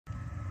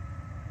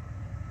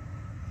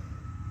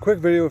Quick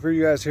video for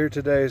you guys here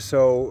today.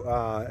 So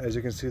as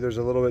you can see, there's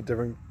a little bit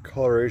different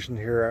coloration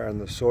here on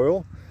the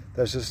soil.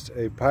 That's just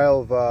a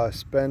pile of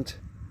spent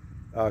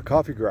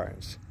coffee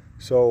grinds.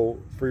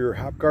 So for your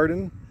hop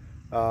garden,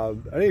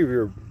 any of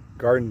your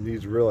garden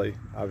needs really,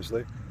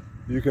 obviously,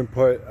 you can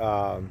put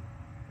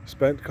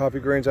spent coffee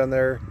grains on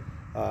there.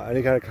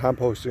 Any kind of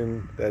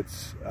composting.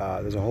 That's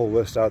there's a whole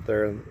list out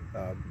there, and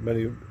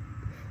many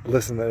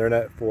lists on the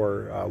internet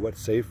for what's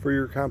safe for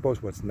your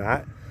compost, what's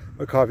not.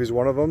 But coffee is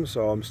one of them,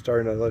 so I'm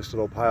starting a nice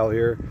little pile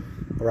here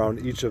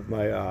around each of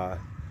my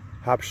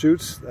hop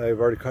shoots that I've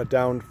already cut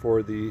down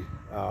for the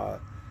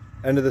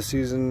end of the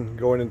season,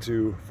 going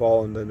into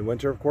fall and then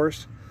winter, of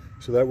course.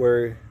 So that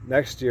way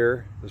next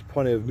year there's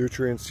plenty of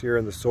nutrients here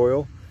in the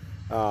soil.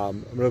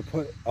 I'm going to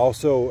put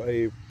also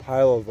a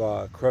pile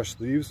of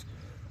crushed leaves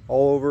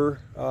all over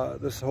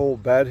this whole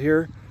bed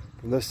here,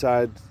 from this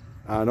side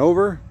on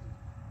over.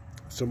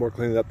 Still more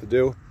cleaning up to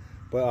do,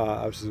 but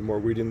obviously more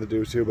weeding to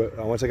do too. But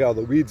once I got all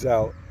the weeds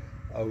out,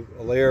 a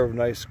layer of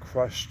nice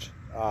crushed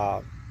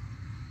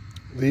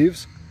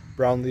leaves,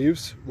 brown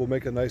leaves, will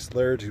make a nice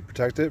layer to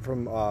protect it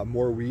from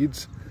more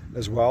weeds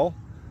as well.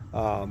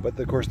 But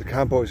of course the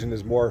composting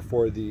is more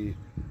for the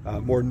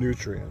more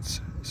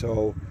nutrients.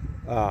 So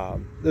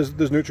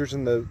there's nutrients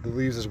in the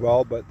leaves as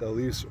well, but the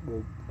leaves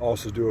will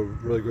also do a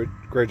really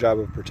great job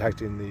of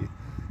protecting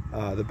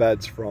the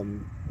beds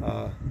from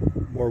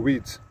more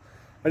weeds.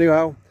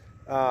 Anyhow,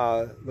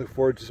 look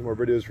forward to some more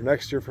videos for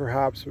next year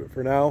perhaps, but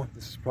for now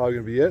this is probably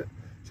going to be it,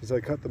 since I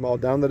cut them all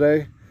down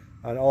today.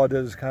 And all I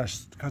did is kind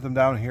of cut them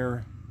down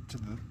here to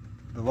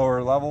the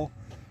lower level.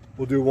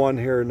 We'll do one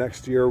here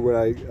next year when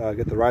I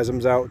get the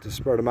rhizomes out to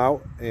spread them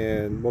out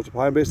and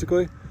multiply them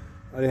basically.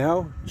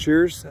 Anyhow,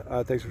 cheers,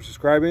 thanks for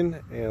subscribing,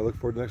 and I look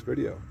forward to the next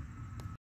video.